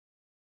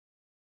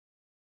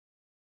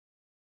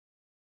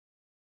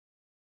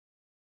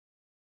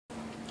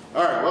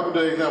All right, welcome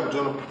to the example,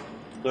 gentlemen.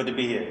 Good to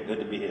be here. Good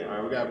to be All here.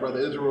 right, we got Brother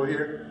Israel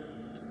here.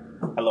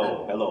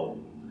 Hello. Hello.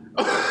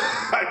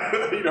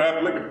 You don't have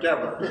to look at the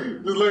camera.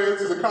 Just look,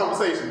 this is a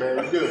conversation, man.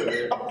 You're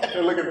good, man.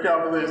 And look at the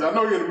conversation. I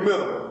know you're in the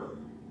middle,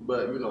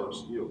 but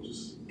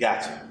just.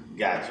 Gotcha.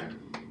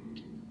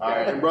 All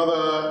right, and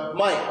Brother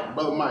Mike. I'm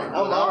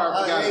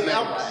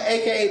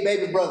AKA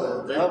Baby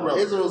Brother.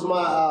 Israel's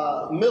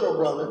my middle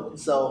brother,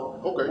 so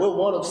okay. We're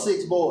one of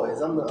 6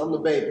 boys. I'm the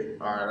baby.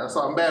 All right, I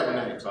saw him bad with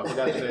names, so I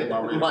forgot your name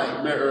already.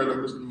 Mike. Met earlier,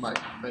 Mr. Mike.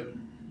 Thank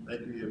you.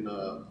 And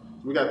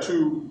we got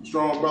 2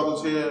 strong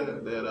brothers here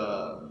that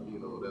are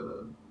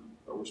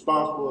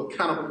responsible,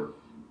 accountable,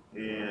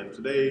 and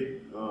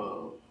today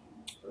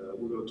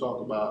we're going to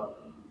talk about.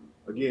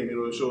 Again,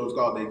 the show is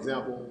called The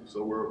Example,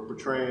 so we're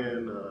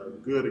portraying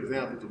good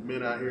examples of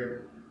men out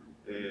here,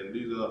 and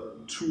these are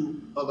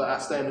 2 other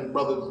outstanding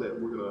brothers that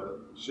we're going to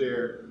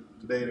share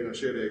today. They're going to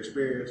share their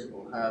experience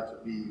on how to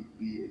be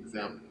the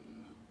example.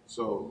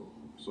 So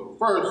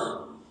first,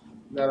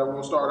 now that we're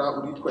going to start out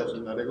with these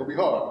questions. Now they're going to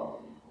be hard.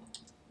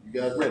 You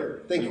guys ready?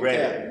 Think you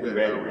ready.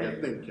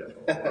 Ready. Think you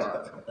can. All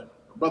right.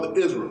 Brother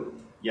Israel.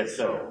 Yes,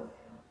 sir.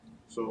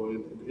 So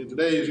in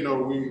today's, there's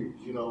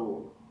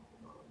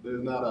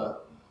not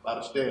a lot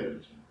of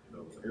standards.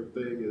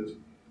 Everything is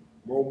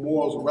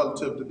morals are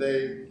relative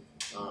today.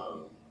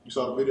 You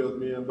saw the videos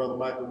me and Brother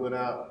Michael went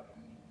out,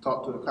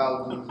 talked to the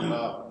colleges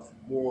about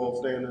moral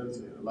standards,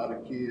 and a lot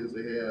of kids,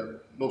 they have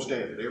no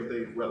standard.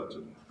 Everything's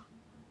relative.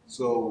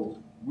 So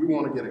we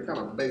want to get a kind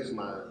of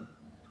baseline.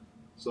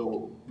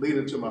 So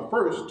leading to my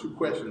first 2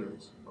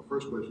 questions. My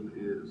first question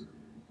is,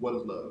 what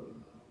is love?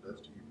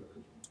 That's to you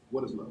guys.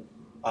 What is love?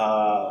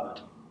 I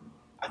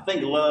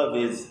think love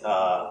is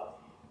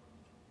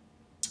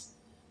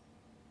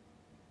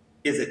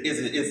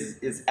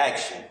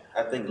action.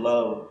 I think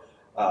love,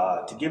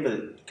 to give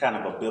it kind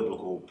of a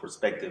biblical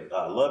perspective,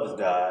 love is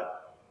God,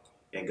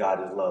 and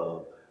God is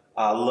love.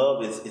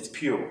 Love is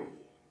pure.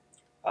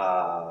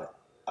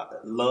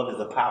 Love is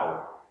a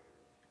power.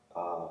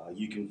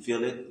 You can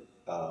feel it,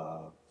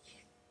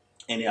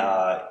 and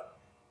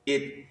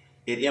it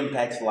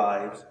impacts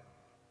lives.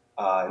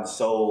 And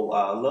so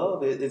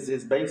love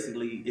is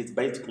basically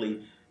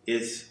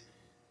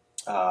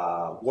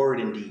word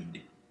and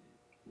deed.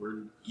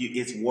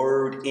 It's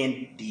word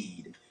and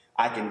deed.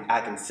 I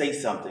can say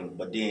something,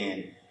 but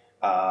then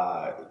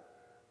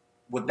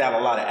without a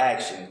lot of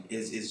action,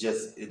 it's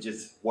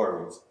just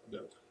words.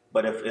 Yeah.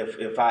 But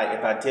if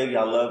I tell you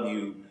I love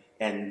you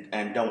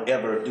and don't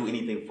ever do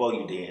anything for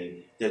you,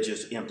 then they're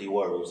just empty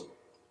words.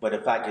 But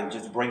if I can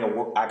just bring a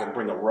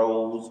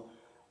rose,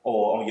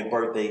 or on your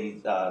birthday,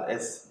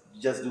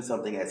 just do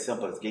something as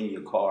simple as getting you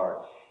a card.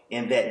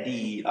 In that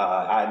deed,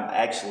 I'm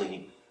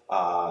actually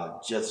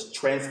just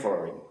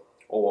transferring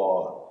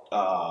or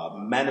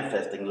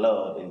manifesting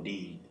love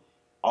indeed,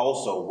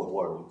 also with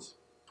words.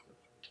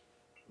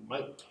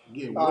 Mike,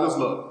 again, what is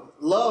love?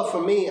 Love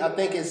for me, I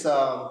think it's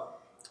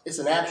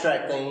an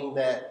abstract thing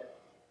that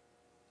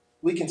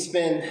we can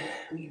spend.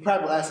 You can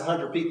probably ask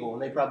 100 people,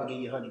 and they probably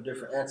give you 100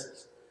 different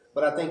answers.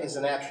 But I think it's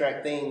an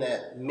abstract thing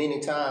that many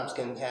times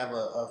can have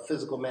a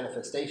physical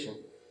manifestation.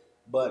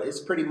 But it's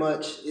pretty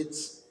much,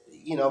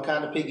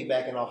 kind of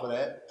piggybacking off of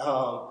that.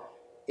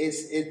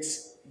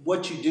 It's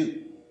what you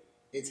do.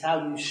 It's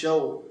how you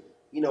show,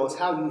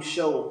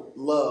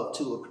 love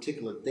to a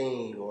particular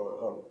thing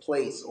or a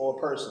place or a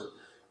person.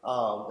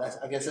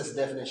 I guess that's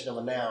the definition of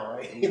a noun,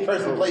 right?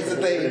 Person, place,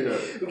 and thing.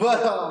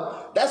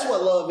 But that's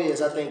what love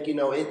is. I think,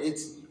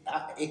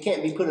 it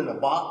can't be put in a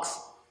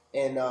box.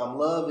 And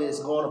love is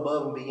going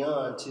above and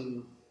beyond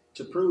to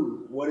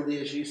prove what it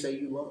is you say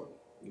you love.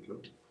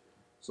 Okay.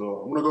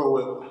 So I'm gonna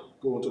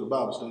go into the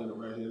Bible standard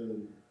right here.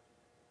 And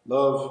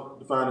love,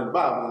 defined in the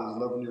Bible, is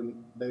loving your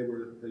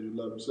neighbor as you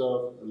love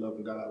yourself, and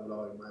loving God with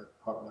all your mind,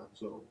 heart, mind, and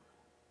soul.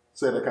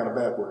 Say that kind of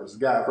backwards.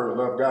 God first,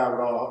 love God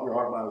with all your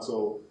heart, mind, and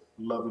soul.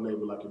 Love your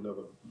neighbor like you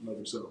love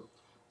yourself.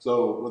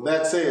 So with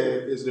that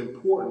said, it's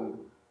important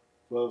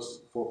for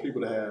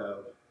people to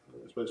have,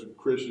 especially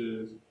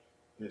Christians,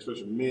 and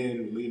especially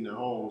men leading their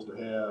homes, to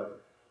have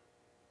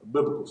a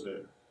biblical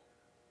standard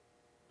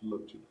to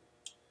look to.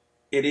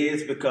 It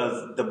is,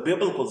 because the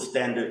biblical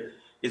standard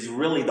is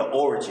really the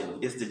origin.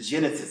 It's the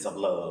genesis of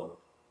love.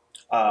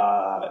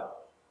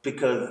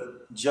 Because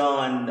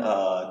John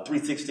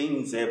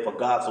 3:16 said, "For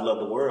God so loved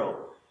the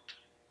world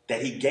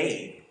that He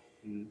gave."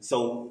 Mm-hmm.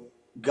 So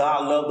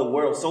God loved the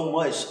world so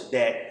much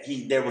that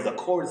there was a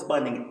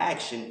corresponding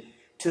action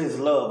to His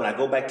love. And I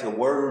go back to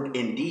word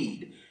and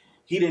deed.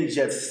 He didn't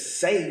just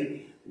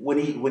say, when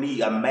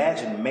he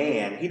imagined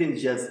man, He didn't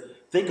just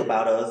think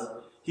about us.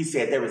 He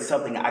said, there is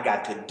something I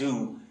got to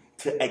do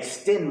to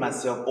extend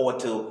myself, or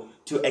to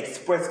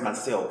express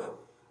myself,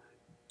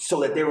 so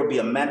that there would be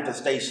a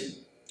manifestation,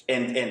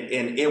 and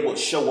it would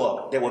show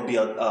up. There would be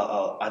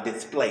a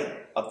display,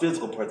 a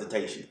physical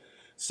presentation.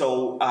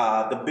 So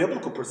the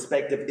biblical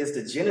perspective is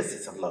the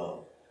genesis of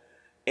love.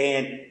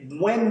 And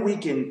when we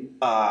can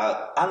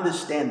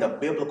understand the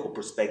biblical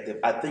perspective,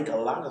 I think a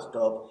lot of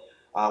stuff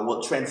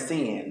will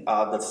transcend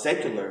the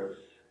secular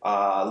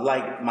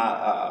Like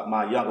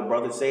my younger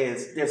brother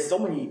says, there's so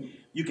many,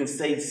 you can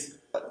say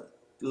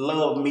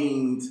love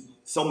means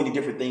so many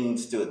different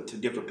things to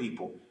different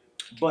people.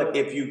 But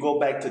if you go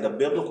back to the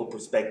biblical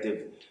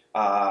perspective,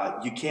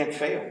 you can't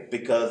fail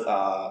because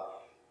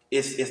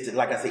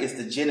like I said, it's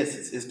the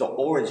genesis, it's the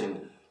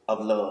origin of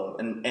love,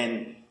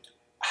 and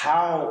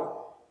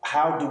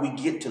how do we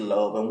get to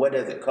love, and where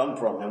does it come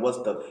from, and what's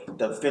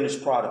the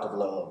finished product of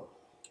love?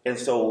 And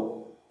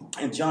so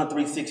in John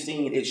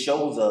 3:16, it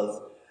shows us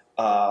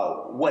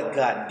what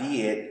God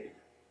did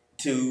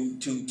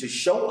to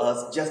show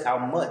us just how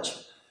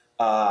much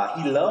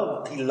he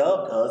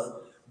loved us,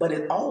 but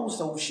it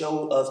also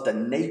showed us the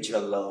nature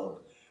of love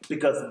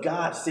because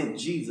God sent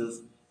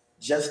Jesus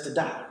just to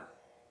die.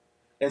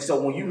 And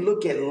so when you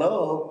look at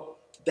love,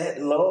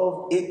 that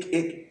love,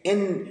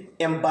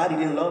 embodied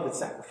in love is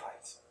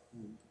sacrifice.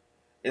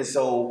 And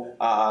so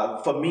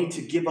for me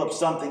to give up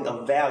something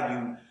of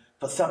value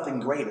for something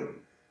greater.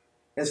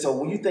 And so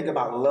when you think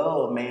about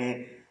love,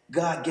 man,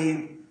 God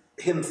gave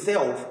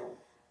himself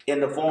in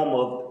the form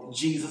of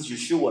Jesus,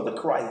 Yeshua, the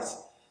Christ,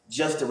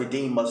 just to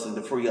redeem us and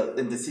to free us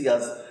and to see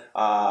us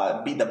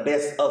be the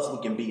best us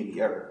we can be in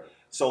the earth.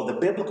 So the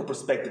biblical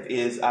perspective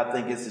is, I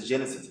think, it's the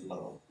genesis of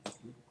love.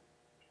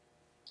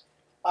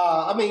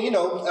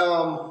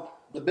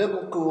 The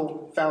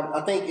biblical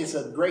I think it's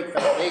a great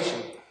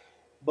foundation,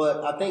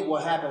 but I think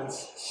what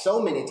happens so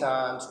many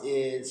times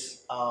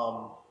is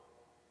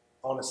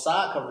on a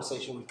side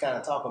conversation, we kind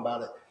of talk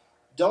about it.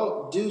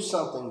 Don't do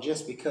something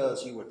just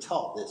because you were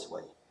taught this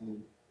way.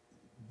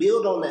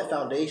 Build on that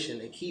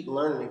foundation and keep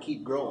learning and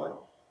keep growing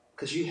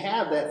because you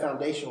have that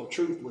foundational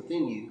truth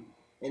within you,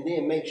 and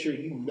then make sure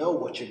you know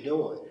what you're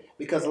doing.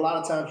 Because a lot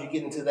of times you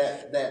get into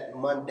that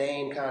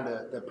mundane kind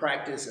of the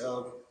practice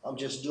of I'm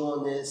just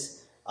doing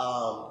this. A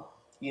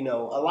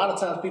lot of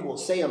times people will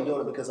say I'm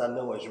doing it because I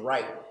know it's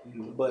right,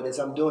 but it's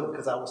I'm doing it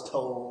because I was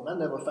told. I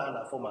never found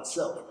out for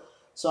myself.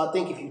 So I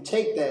think if you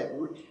take that,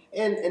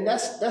 and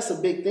that's a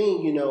big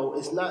thing.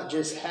 It's not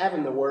just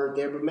having the word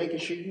there, but making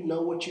sure you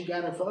know what you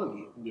got in front of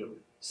you. Yeah.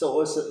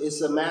 So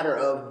it's a matter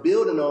of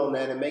building on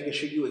that and making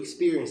sure you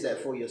experience that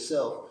for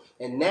yourself.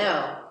 And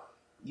now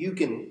you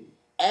can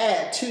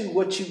add to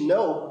what you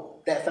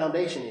know that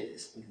foundation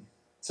is.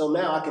 So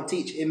now I can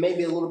teach. It may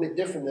be a little bit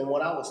different than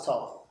what I was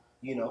taught,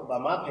 by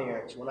my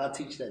parents when I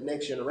teach that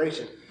next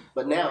generation.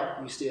 But now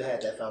you still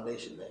have that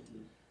foundation there.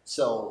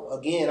 So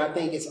again, I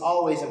think it's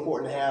always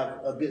important to have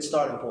a good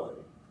starting point.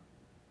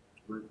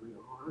 Great.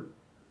 All right.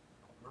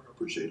 I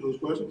appreciate those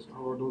questions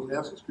or those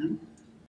answers, Q.